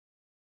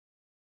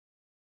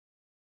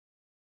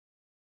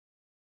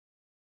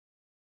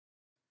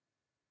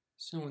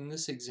So in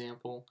this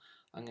example,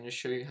 I'm going to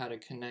show you how to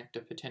connect a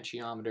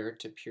potentiometer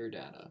to pure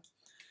data.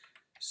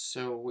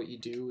 So what you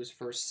do is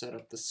first set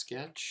up the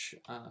sketch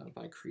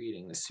by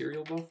creating the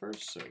serial buffer.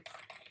 So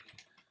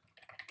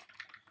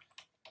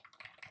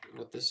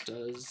what this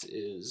does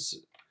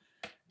is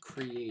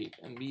create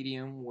a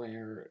medium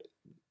where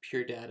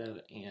pure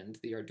data and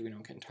the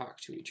Arduino can talk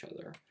to each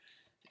other.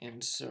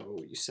 And so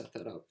you set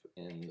that up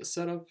in the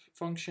setup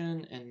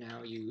function, and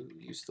now you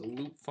use the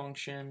loop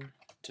function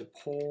to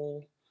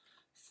pull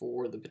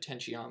for the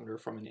potentiometer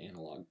from an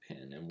analog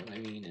pin. And what I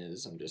mean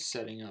is I'm just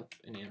setting up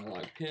an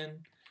analog pin,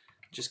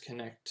 just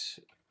connect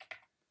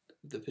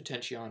the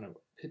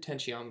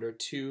potentiometer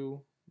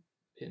to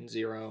pin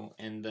 0,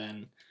 and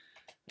then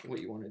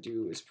what you want to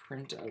do is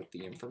print out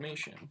the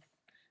information.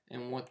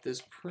 And what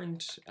this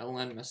print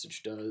ln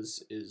message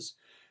does is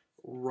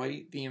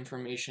write the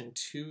information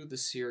to the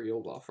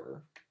serial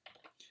buffer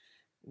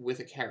with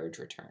a carriage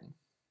return.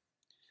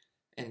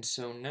 And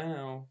so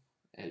now,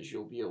 as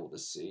you'll be able to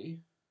see,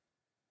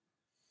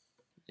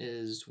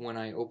 is when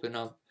I open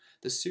up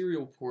the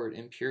serial port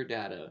in pure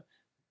data,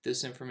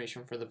 this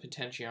information for the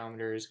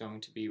potentiometer is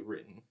going to be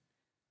written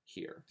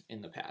here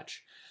in the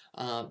patch.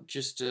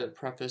 Just to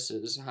preface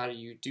is how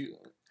you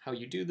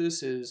do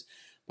this is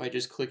by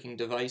just clicking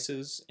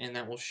devices, and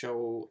that will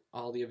show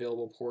all the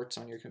available ports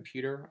on your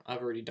computer.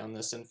 I've already done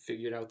this and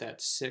figured out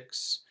that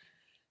 6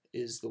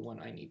 is the one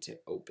I need to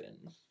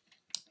open.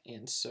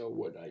 And so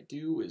what I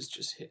do is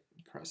just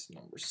press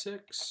number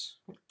 6.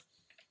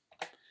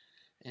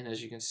 And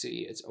as you can see,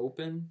 it's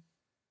open.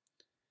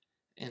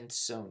 And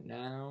so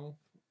now,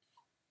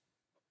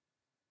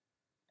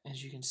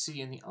 as you can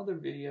see in the other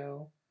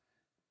video,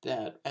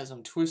 that as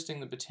I'm twisting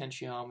the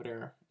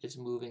potentiometer, it's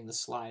moving the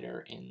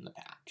slider in the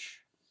patch.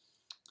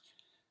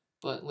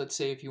 But let's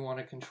say if you want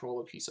to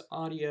control a piece of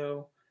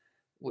audio,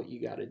 what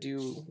you got to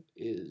do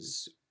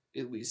is,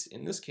 at least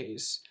in this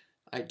case,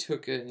 I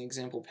took an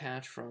example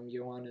patch from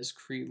Johannes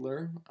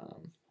Kriedler,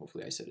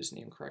 hopefully I said his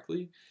name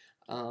correctly,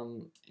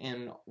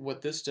 and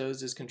what this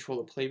does is control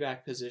the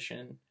playback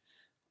position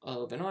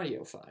of an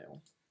audio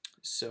file.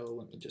 So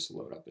let me just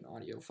load up an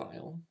audio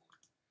file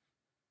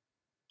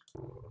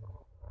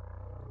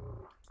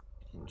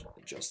and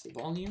adjust the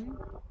volume.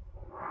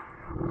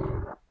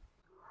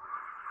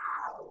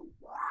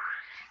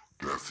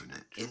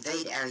 Definite.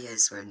 Invade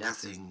areas where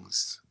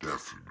nothing's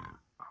definite.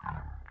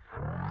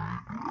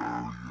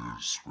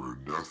 Areas where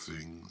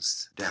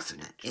nothing's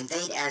definite.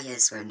 Invade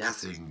areas where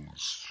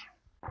nothing's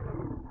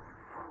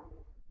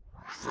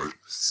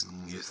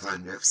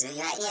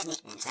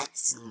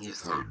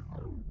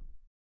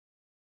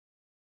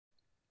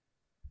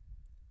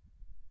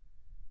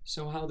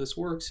So how this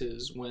works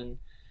is when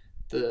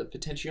the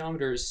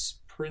potentiometer is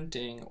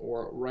printing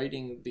or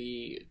writing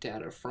the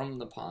data from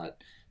the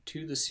pot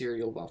to the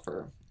serial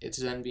buffer, it's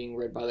then being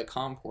read by the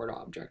COM port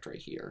object right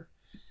here.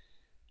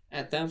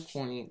 At that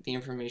point, the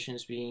information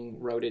is being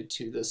routed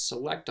to the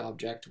select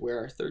object,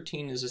 where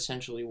 13 is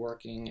essentially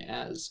working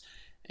as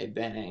a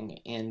bang,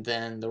 and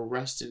then the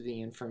rest of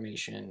the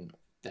information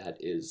that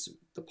is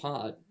the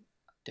pot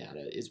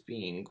data is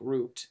being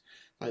grouped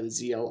by the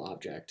ZL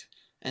object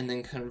and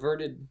then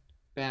converted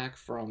back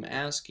from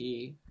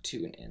ASCII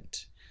to an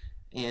int.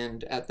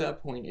 And at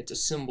that point, it's a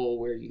symbol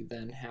where you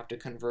then have to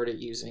convert it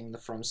using the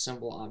from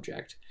symbol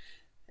object.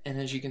 And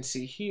as you can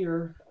see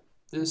here,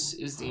 this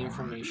is the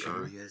information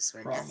from the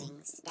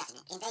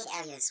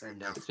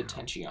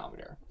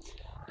potentiometer.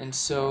 And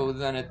so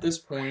then at this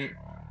point,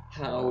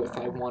 how if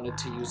I wanted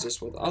to use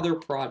this with other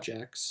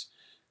projects,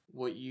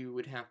 what you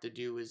would have to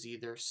do is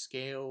either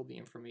scale the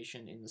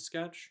information in the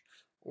sketch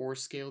or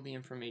scale the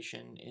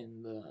information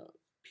in the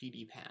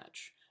PD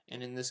patch.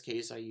 And in this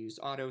case, I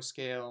used auto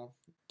scale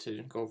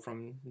to go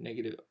from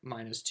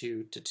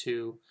 -2 to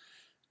 2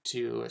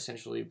 to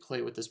essentially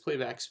play with this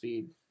playback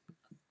speed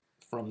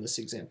from this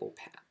example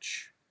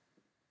patch.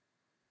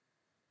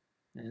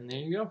 And there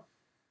you go.